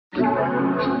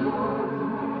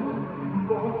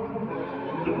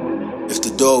If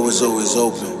the door was always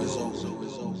open,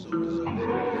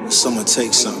 someone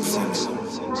take something from me.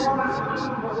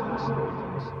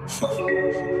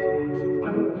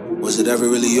 Was it ever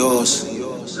really yours?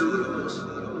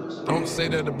 Don't say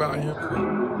that about him.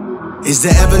 Is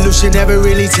the evolution ever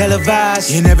really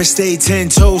televised? You never stayed 10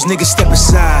 toes, nigga, step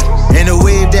aside. And the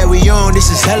wave that we on,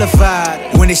 this is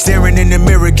hellified. When they staring in the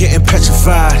mirror, getting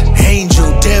petrified.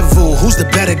 Angel, devil, who's the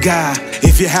better guy?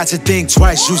 If you had to think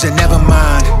twice, use it, never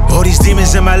mind. All these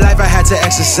demons in my life I had to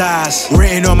exercise.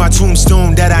 Written on my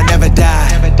tombstone that I never die.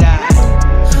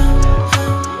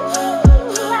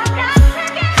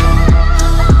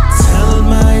 Tell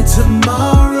my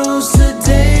tomorrows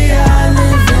today, I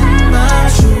live in my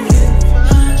truth.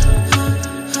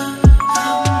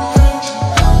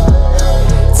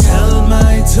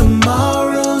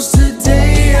 Tomorrow's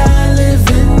today, I live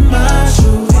in my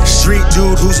truth. Street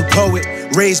dude who's a poet,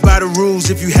 raised by the rules,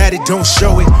 if you had it, don't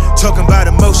show it. Talking about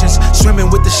emotions, swimming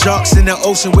with the sharks in the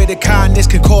ocean, where the kindness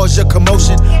can cause your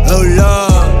commotion. Oh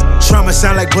Lord, trauma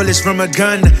sound like bullets from a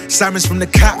gun, sirens from the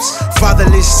cops,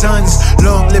 fatherless sons.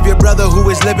 Long live your brother who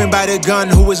is living by the gun,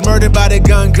 who was murdered by the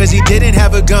gun, cause he didn't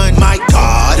have a gun. My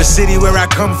God, the city where I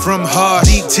come from, hard.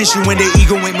 Deep tissue when the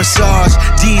ego ain't massaged.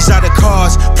 These are the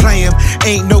cars, play 'em.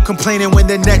 Ain't no complaining when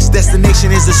the next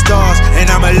destination is the stars. And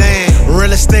I'ma land,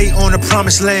 real estate on the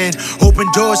promised land. Open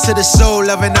doors to the soul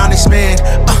of an honest man.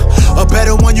 A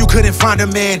better one, you couldn't find a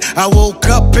man. I woke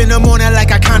up in the morning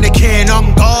like I kinda can.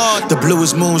 On God, the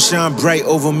bluest moon shine bright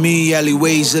over me.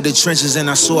 Alleyways of the trenches and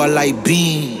I saw a light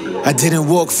beam. I didn't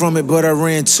walk from it, but I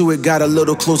ran to it. Got a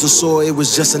little closer, saw it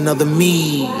was just another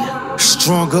me.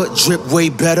 Stronger, drip way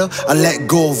better. I let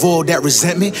go of all that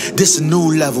resentment. This a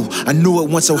new level. I knew it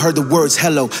once I heard the words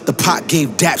hello. The pot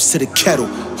gave daps to the kettle.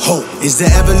 Hope. Is the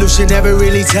evolution ever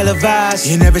really televised?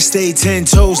 You never stayed 10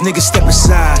 toes, nigga, step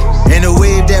aside. And the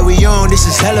wave that we on, this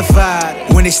is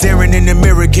hellified. When they staring in the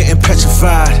mirror, getting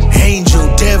petrified. Angel,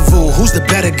 devil, who's the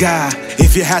better guy?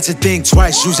 If you had to think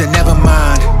twice, use it, never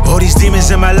mind. All these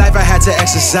demons in my life I had to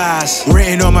exercise.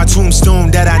 Written on my tombstone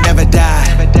that I never die.